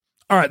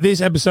All right,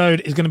 this episode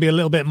is going to be a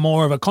little bit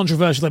more of a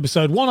controversial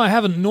episode. One I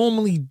haven't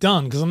normally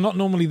done because I'm not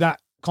normally that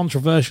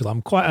controversial.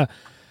 I'm quite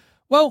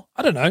well,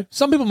 I don't know.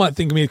 Some people might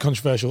think of me as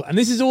controversial. And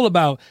this is all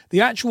about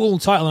the actual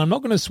title. And I'm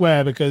not going to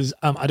swear because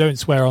I don't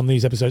swear on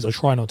these episodes. I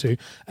try not to.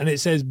 And it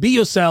says, be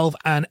yourself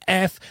and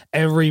F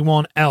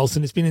everyone else.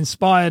 And it's been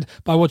inspired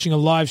by watching a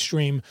live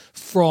stream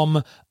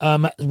from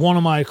one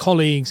of my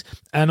colleagues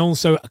and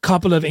also a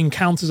couple of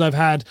encounters I've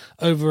had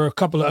over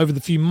the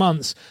few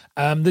months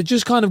that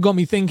just kind of got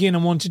me thinking and I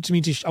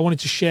wanted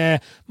to share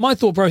my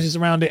thought process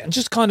around it and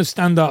just kind of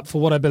stand up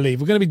for what I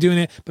believe. We're going to be doing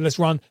it, but let's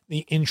run the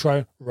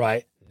intro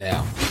right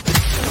now.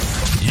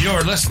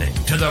 You're listening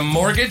to the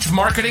Mortgage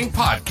Marketing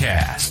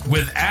Podcast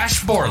with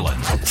Ash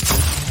Borland,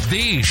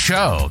 the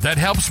show that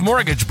helps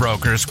mortgage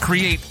brokers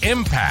create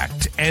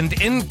impact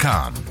and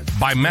income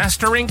by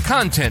mastering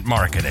content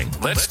marketing.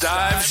 Let's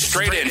dive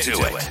straight into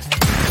it.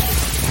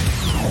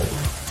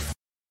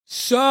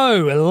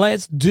 So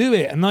let's do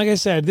it. And like I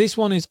said, this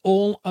one is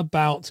all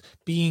about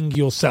being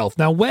yourself.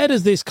 Now, where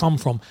does this come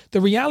from?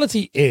 The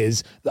reality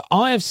is that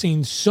I have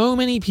seen so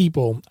many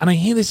people, and I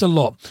hear this a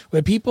lot,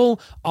 where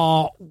people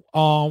are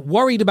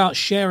worried about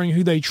sharing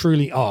who they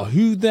truly are,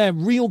 who their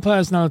real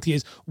personality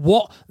is,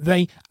 what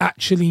they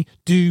actually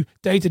do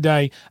day to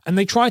day. And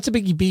they try to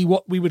be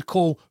what we would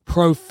call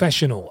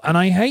professional. And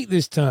I hate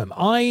this term.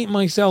 I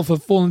myself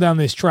have fallen down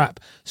this trap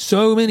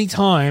so many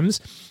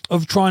times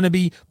of trying to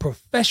be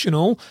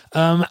professional,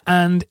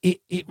 and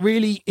it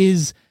really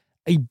is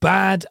a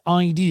bad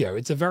idea.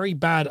 It's a very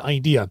bad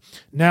idea.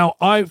 Now,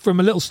 from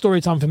a little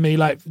story time for me,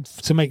 like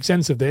to make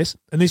sense of this,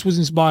 and this was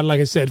inspired, like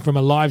I said, from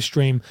a live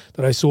stream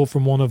that I saw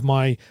from one of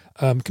my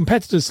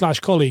competitors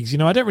 / colleagues. You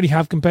know, I don't really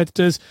have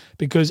competitors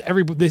because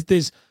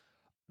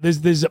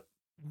there's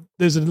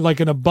like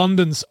an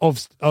abundance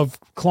of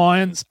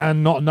clients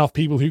and not enough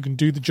people who can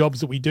do the jobs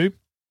that we do.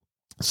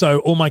 So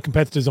all my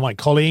competitors are my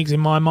colleagues in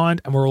my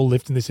mind, and we're all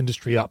lifting this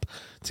industry up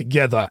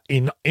together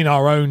in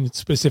our own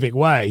specific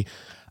way.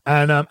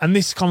 And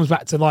this comes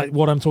back to like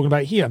what I'm talking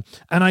about here.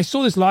 And I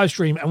saw this live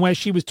stream and where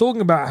she was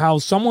talking about how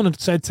someone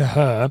had said to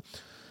her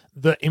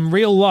that in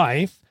real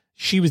life,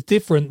 she was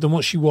different than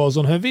what she was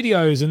on her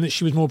videos, and that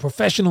she was more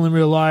professional in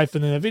real life.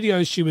 And in her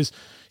videos,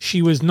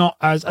 she was not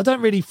as, I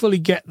don't really fully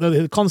get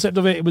the concept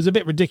of it. It was a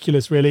bit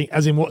ridiculous, really,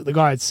 as in what the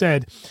guy had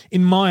said,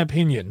 in my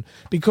opinion,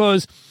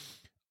 because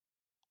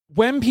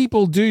when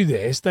people do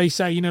this, they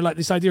say, you know, like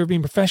this idea of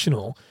being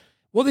professional,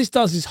 what this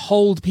does is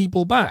hold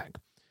people back.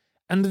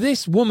 And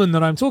this woman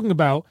that I'm talking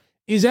about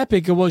is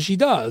epic at what she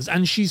does.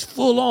 And she's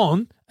full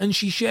on and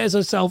she shares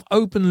herself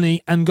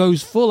openly and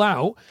goes full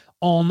out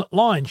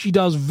online. She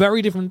does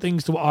very different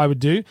things to what I would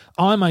do.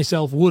 I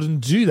myself wouldn't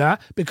do that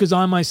because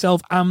I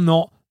myself am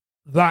not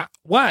that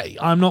way.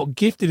 I'm not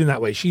gifted in that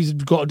way. She's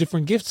got a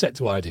different gift set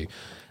to what I do.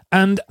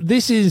 And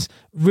this is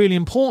really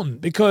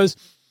important because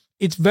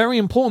it's very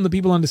important that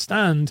people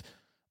understand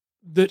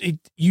that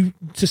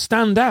to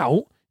stand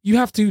out, you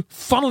have to,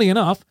 funnily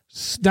enough,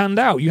 stand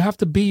out. You have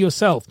to be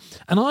yourself.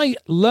 And I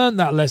learned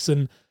that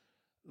lesson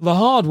the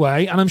hard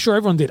way, and I'm sure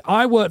everyone did.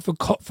 I worked for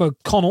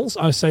Connells,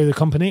 I say the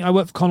company. I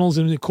worked for Connells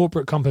in a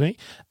corporate company,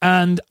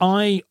 and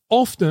I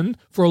often,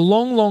 for a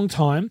long, long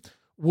time,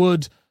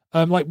 would...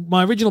 like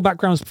my original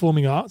background was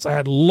performing arts. I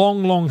had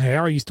long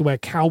hair. I used to wear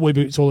cowboy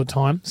boots all the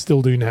time.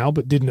 Still do now,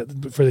 but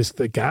didn't for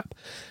the gap.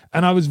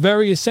 And I was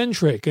very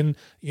eccentric. And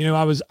you know,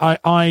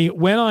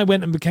 when I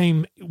went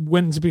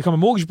to become a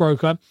mortgage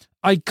broker,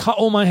 I cut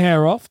all my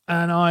hair off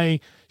and I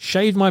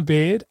shaved my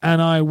beard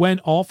and I went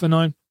off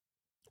and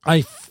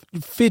I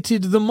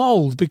fitted the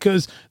mold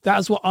because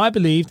that's what I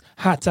believed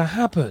had to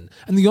happen.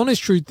 And the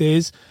honest truth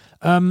is,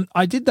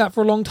 I did that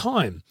for a long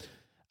time.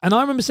 And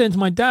I remember saying to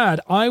my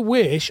dad, I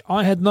wish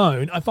I had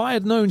known, if I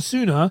had known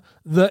sooner,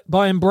 that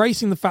by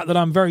embracing the fact that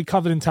I'm very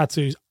covered in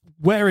tattoos,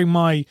 wearing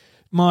my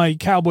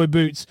cowboy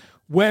boots,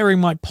 wearing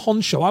my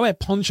poncho. I wear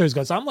ponchos,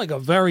 guys. I'm like a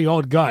very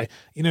odd guy.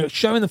 You know,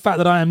 showing the fact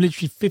that I am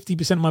literally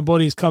 50% of my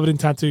body is covered in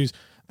tattoos,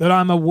 that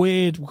I'm a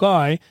weird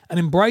guy, and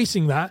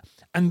embracing that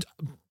and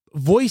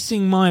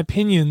voicing my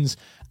opinions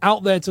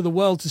out there to the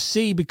world to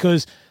see,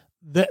 because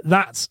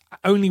that's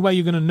only way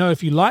you're going to know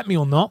if you like me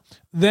or not,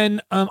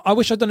 then I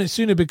wish I'd done it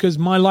sooner because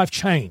my life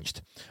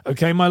changed.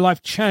 Okay, my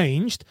life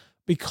changed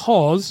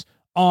because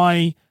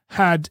I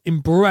had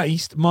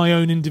embraced my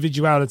own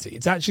individuality.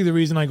 It's actually the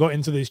reason I got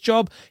into this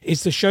job,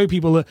 is to show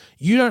people that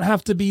you don't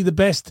have to be the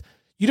best.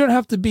 You don't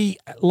have to be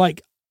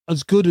like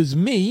as good as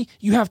me.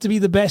 You have to be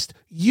the best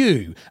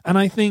you. And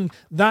I think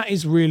that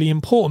is really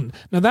important.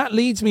 Now that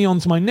leads me on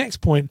to my next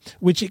point,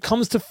 which it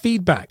comes to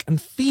feedback.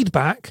 And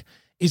feedback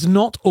is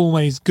not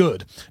always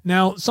good.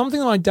 Now, something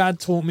that my dad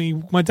taught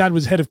me, my dad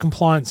was head of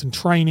compliance and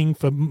training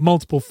for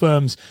multiple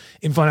firms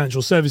in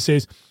financial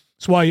services.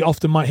 That's why you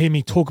often might hear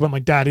me talk about my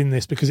dad in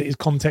this, because it is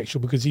contextual,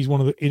 because he's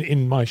one of the,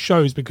 in my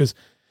shows, because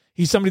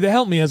he's somebody that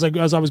helped me as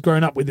I was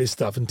growing up with this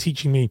stuff and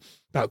teaching me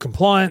about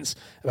compliance,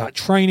 about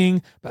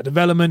training, about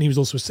development. He was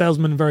also a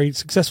salesman, very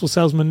successful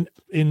salesman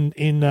in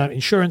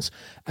insurance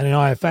and in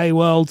IFA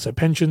world, so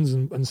pensions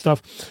and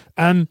stuff.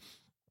 And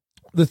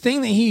the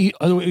thing that he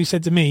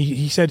said to me,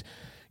 he said,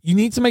 you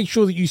need to make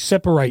sure that you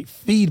separate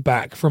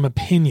feedback from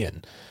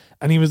opinion.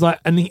 And he was like,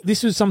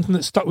 this was something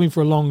that stuck with me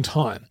for a long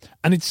time.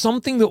 And it's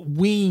something that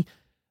we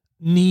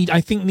I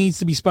think needs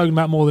to be spoken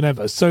about more than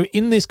ever. So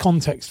in this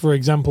context, for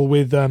example,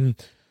 with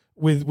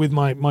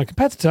my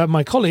competitor,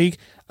 my colleague,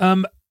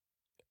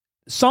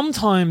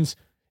 sometimes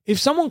if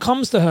someone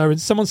comes to her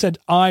and someone said,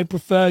 I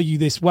prefer you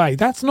this way,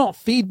 that's not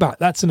feedback,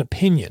 that's an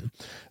opinion.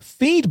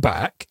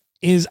 Feedback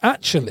is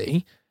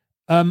actually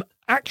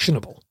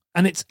actionable,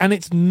 and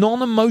it's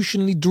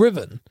non-emotionally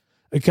driven.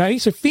 Okay,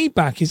 so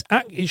feedback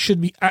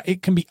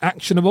it can be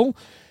actionable.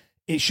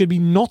 It should be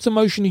not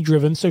emotionally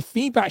driven. So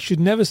feedback should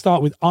never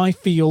start with I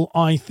feel,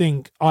 I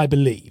think, I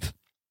believe.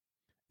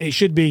 It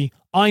should be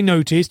I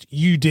noticed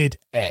you did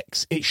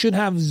X. It should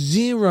have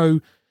zero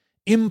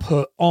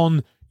input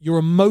on your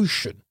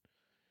emotion.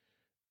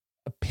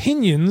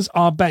 Opinions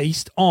are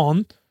based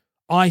on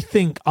I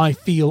think, I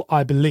feel,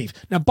 I believe.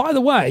 Now, by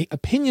the way,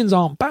 opinions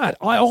aren't bad.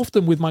 I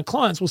often, with my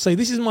clients, will say,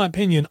 this is my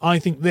opinion, I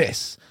think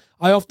this.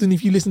 I often,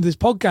 if you listen to this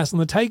podcast on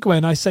the takeaway,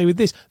 and I say with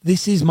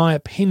this is my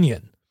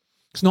opinion.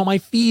 It's not my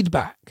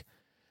feedback.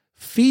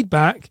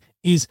 Feedback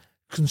is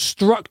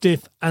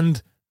constructive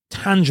and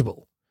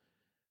tangible.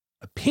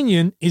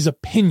 Opinion is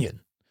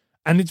opinion.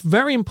 And it's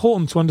very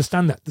important to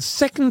understand that. The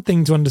second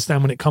thing to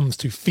understand when it comes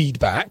to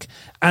feedback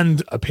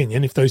and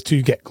opinion, if those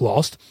two get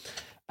glossed,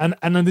 and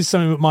this is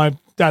something that my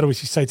dad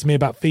always used to say to me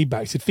about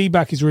feedback. He said,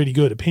 feedback is really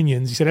good.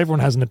 Opinions, he said,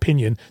 everyone has an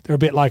opinion. They're a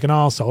bit like an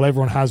arsehole.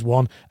 Everyone has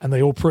one, and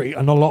they all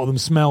and a lot of them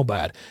smell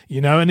bad,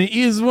 and it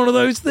is one of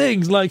those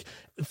things. Like,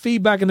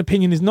 feedback and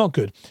opinion is not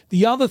good.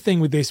 The other thing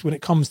with this, when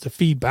it comes to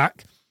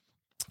feedback,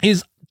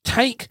 is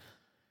take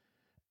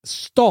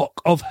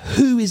stock of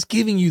who is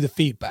giving you the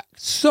feedback.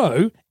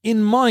 So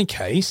in my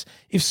case,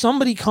 if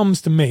somebody comes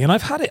to me, and I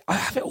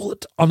have it all,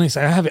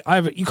 honestly, I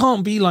have it. You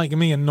can't be like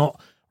me and not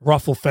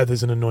ruffle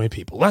feathers and annoy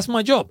people. That's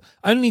my job.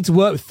 I only need to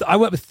work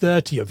with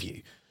 30 of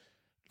you.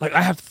 Like,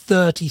 I have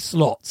 30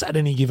 slots at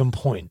any given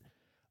point.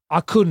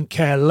 I couldn't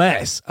care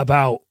less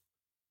about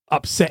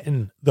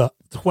upsetting the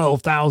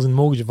 12,000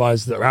 mortgage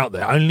advisors that are out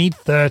there. I only need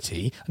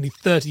 30. I need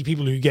 30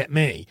 people who get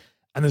me.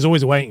 And there's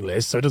always a waiting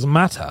list, so it doesn't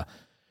matter.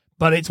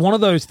 But it's one of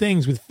those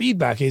things with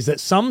feedback, is that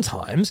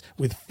sometimes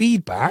with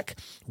feedback,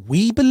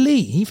 we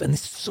believe, and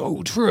this is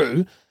so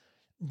true,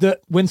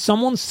 that when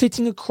someone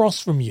sitting across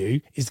from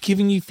you is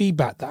giving you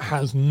feedback that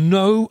has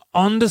no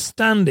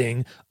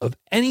understanding of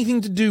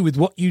anything to do with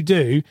what you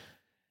do,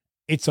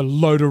 it's a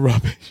load of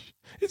rubbish.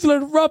 It's a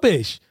load of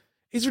rubbish.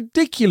 It's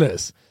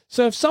ridiculous.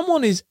 So if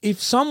someone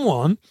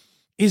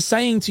is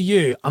saying to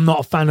you, I'm not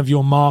a fan of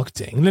your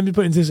marketing. Let me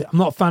put it into this. I'm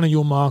not a fan of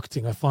your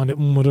marketing. I find it,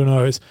 I don't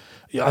know.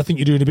 I think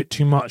you're doing a bit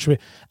too much of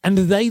it. And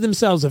they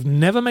themselves have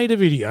never made a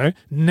video,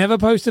 never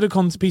posted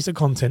a piece of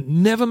content,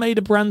 never made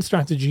a brand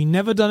strategy,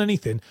 never done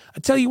anything. I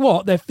tell you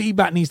what, their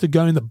feedback needs to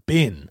go in the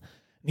bin.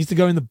 It needs to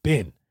go in the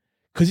bin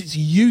because it's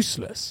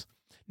useless.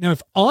 Now,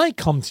 if I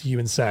come to you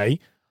and say,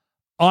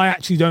 I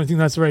actually don't think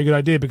that's a very good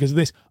idea because of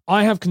this,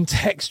 I have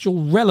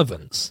contextual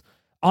relevance.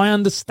 I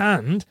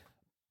understand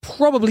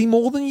probably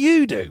more than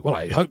you do. Well,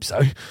 I hope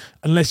so,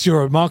 unless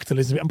you're a marketer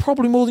listening, and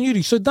probably more than you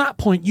do. So at that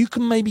point, you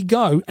can maybe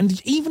go,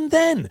 and even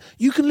then,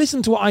 you can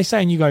listen to what I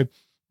say and you go,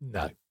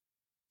 no,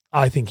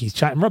 I think he's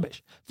chatting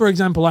rubbish. For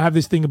example, I have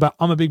this thing about,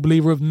 I'm a big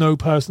believer of no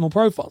personal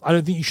profile. I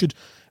don't think you should,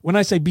 when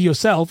I say be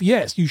yourself,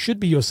 yes, you should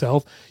be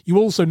yourself. You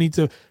also need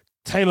to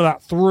tailor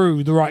that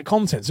through the right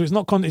content. So it's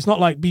not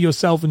like be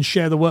yourself and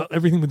share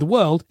everything with the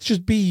world. It's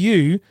just be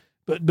you,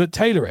 but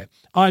tailor it.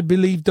 I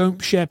believe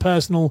don't share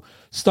personal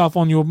stuff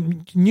on your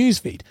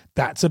newsfeed.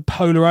 That's a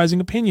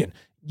polarizing opinion.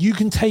 You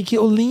can take it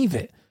or leave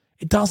it.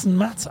 It doesn't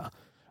matter.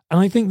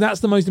 And I think that's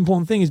the most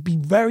important thing, is be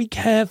very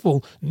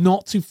careful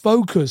not to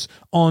focus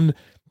on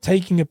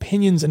taking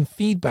opinions and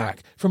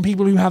feedback from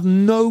people who have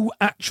no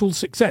actual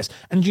success.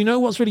 And you know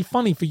what's really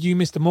funny for you,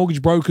 Mr.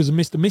 Mortgage Brokers and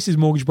Mrs.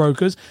 Mortgage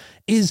Brokers,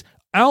 is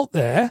out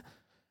there,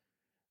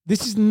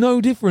 this is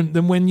no different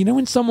than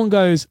when someone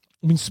goes,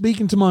 I've been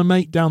speaking to my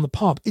mate down the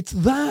pub. It's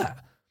that.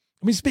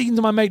 I've been speaking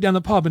to my mate down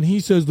the pub and he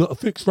says that a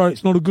fixed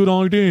rate's not a good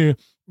idea.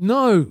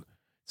 No,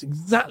 it's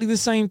exactly the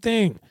same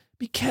thing.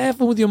 Be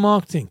careful with your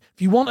marketing.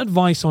 If you want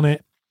advice on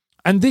it,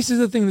 and this is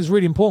the thing that's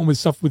really important with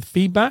stuff with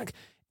feedback,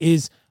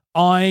 is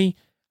and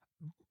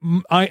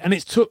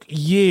it took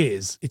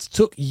years. It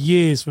took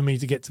years for me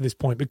to get to this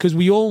point, because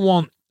we all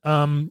want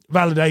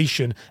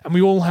validation and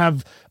we all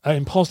have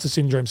imposter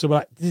syndrome. So we're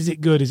like, is it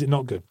good? Is it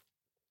not good?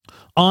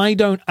 I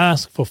don't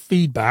ask for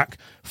feedback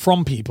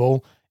from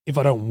people if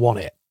I don't want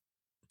it.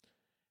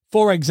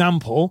 For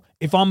example,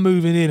 if I'm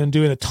moving in and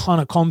doing a ton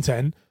of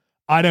content,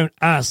 I don't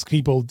ask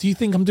people, do you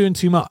think I'm doing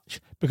too much?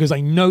 Because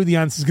I know the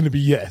answer is going to be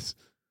yes.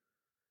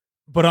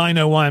 But I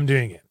know why I'm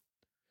doing it.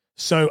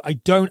 So I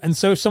don't. And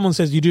so if someone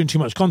says you're doing too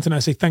much content, I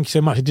say, thank you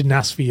so much. I didn't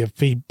ask for your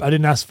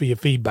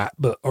feedback,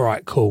 but all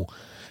right, cool.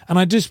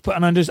 And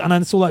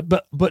it's all like,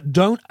 but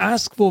don't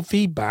ask for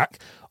feedback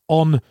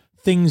on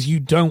things you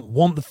don't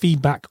want the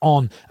feedback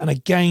on. And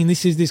again,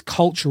 this is this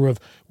culture of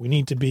we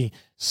need to be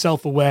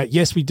self-aware.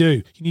 Yes, we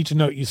do. You need to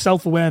know your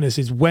self-awareness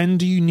is when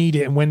do you need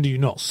it and when do you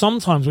not.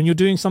 Sometimes when you're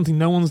doing something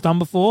no one's done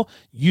before,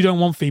 you don't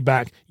want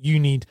feedback. You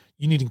need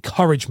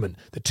encouragement.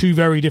 They're two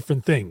very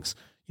different things.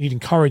 You need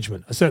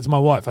encouragement. I said it to my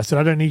wife. I said,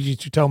 I don't need you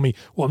to tell me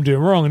what I'm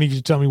doing wrong. I need you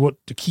to tell me what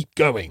to keep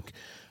going.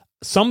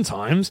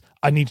 Sometimes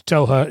I need to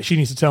tell her, she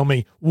needs to tell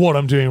me what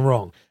I'm doing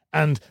wrong.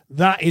 And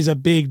that is a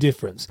big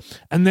difference.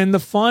 And then the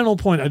final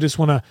point I just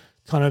want to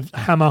kind of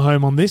hammer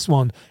home on this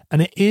one,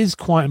 and it is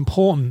quite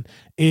important,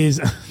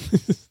 is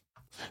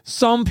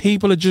some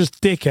people are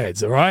just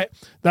dickheads, all right?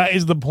 That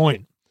is the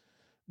point.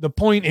 The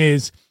point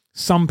is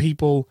some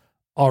people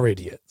are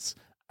idiots.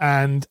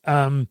 And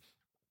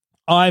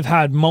I've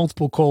had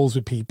multiple calls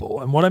with people.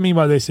 And what I mean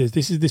by this is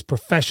this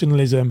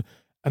professionalism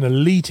and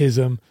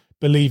elitism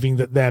believing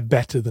that they're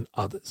better than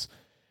others.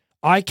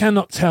 I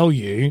cannot tell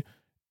you,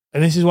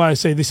 and this is why I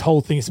say this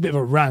whole thing, it's a bit of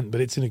a rant,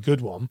 but it's in a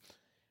good one.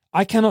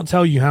 I cannot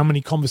tell you how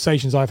many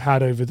conversations I've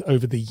had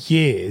over the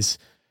years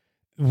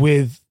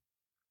with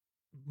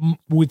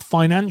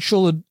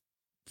financial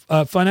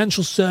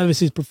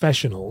services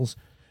professionals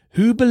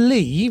who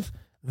believe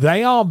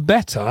they are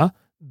better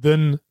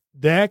than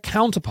their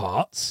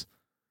counterparts,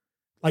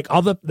 like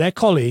their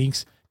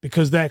colleagues,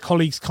 because their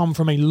colleagues come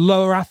from a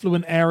lower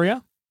affluent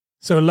area,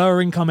 so a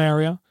lower income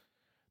area,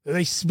 that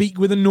they speak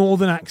with a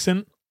northern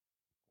accent,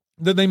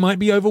 that they might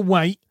be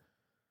overweight.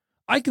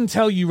 I can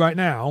tell you right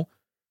now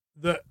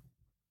that,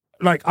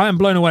 like, I am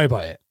blown away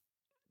by it.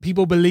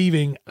 People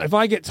believing, if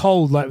I get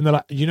told, like, they're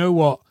like, you know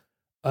what,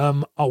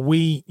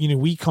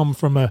 we come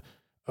from a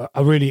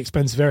really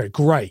expensive area.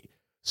 Great.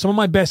 Some of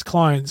my best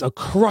clients are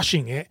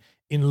crushing it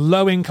in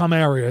low income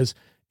areas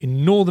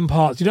in northern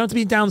parts. You don't have to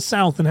be down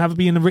south and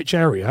be in a rich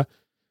area.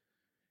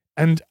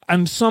 And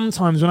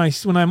sometimes when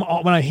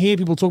I hear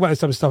people talk about this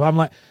type of stuff, I'm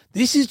like,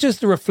 this is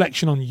just a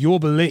reflection on your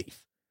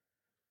belief.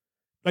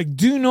 Like,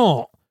 do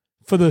not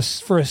for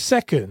a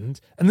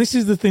second, and this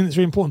is the thing that's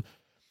really important.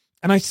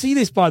 And I see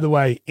this, by the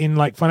way, in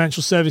like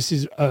financial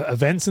services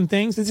events and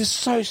things. This is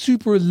so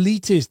super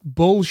elitist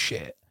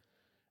bullshit.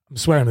 I'm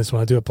swearing this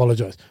one. I do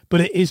apologize, but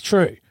it is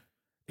true.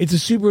 It's a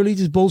super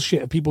elitist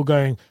bullshit of people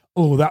going,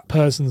 oh, that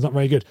person's not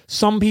very good.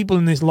 Some people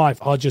in this life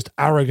are just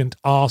arrogant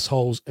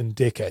assholes and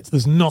dickheads.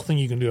 There's nothing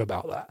you can do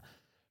about that.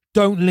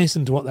 Don't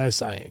listen to what they're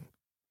saying.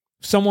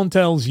 If someone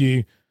tells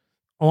you,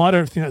 oh, I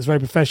don't think that's very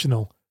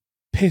professional,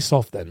 piss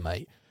off then,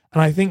 mate.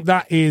 And I think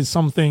that is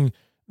something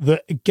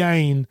that,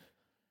 again,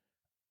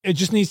 it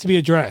just needs to be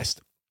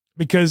addressed,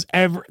 because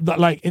and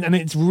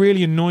it's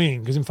really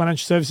annoying, because in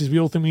financial services, we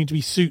all think we need to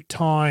be suit,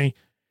 tie,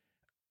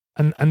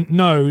 and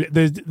no,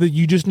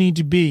 you just need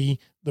to be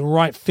the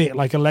right fit,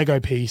 like a Lego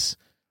piece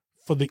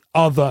for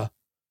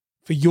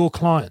your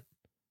client.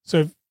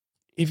 So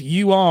if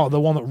you are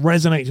the one that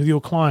resonates with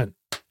your client,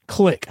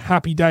 click,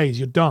 happy days,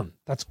 you're done.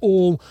 That's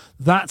all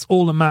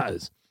that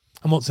matters.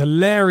 And what's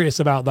hilarious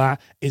about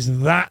that is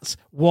that's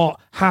what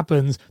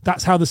happens.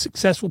 That's how the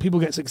successful people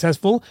get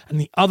successful. And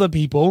the other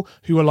people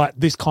who are like,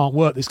 this can't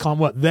work.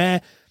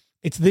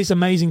 It's this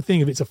amazing thing.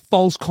 If it's a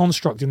false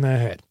construct in their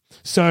head.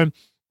 So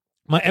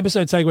my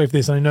episode takeaway for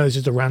this, and I know it's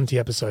just a ranty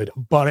episode,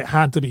 but it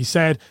had to be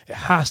said. It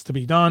has to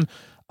be done.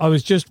 I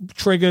was just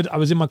triggered. I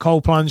was in my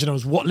cold plunge, and I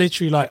was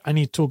literally like, I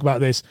need to talk about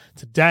this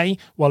today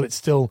while it's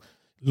still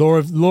law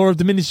of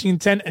diminishing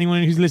intent.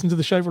 Anyone who's listened to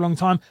the show for a long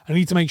time, I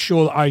need to make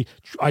sure that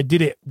I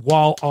did it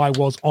while I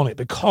was on it,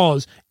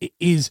 because it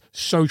is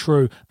so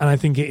true. And I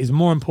think it is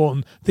more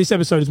important. This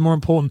episode is more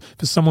important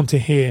for someone to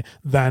hear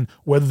than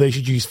whether they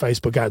should use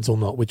Facebook ads or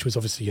not, which was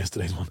obviously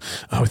yesterday's one.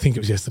 I think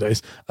it was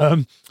yesterday's.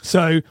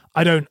 So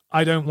I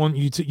don't want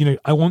you to,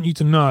 I want you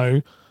to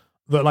know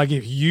that, like,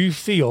 if you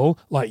feel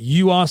like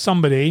you are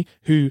somebody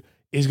who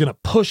is going to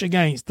push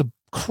against the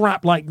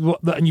crap like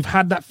that, and you've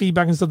had that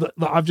feedback and stuff that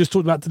I've just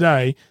talked about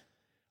today,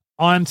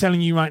 I'm telling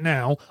you right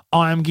now,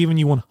 I am giving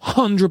you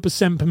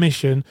 100%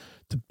 permission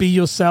to be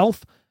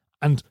yourself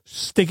and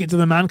stick it to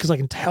the man, because I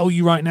can tell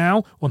you right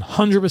now,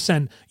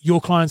 100%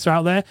 your clients are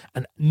out there,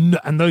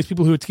 and those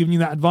people who are giving you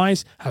that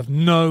advice have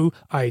no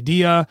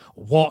idea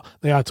what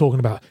they are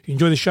talking about. If you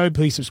enjoy the show,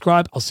 please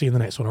subscribe. I'll see you in the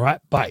next one. All right,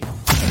 bye.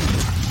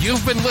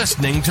 You've been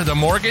listening to the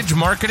Mortgage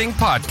Marketing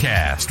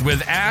Podcast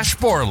with Ash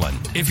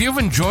Borland. If you've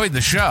enjoyed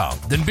the show,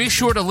 then be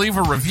sure to leave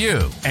a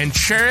review and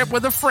share it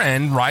with a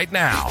friend right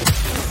now.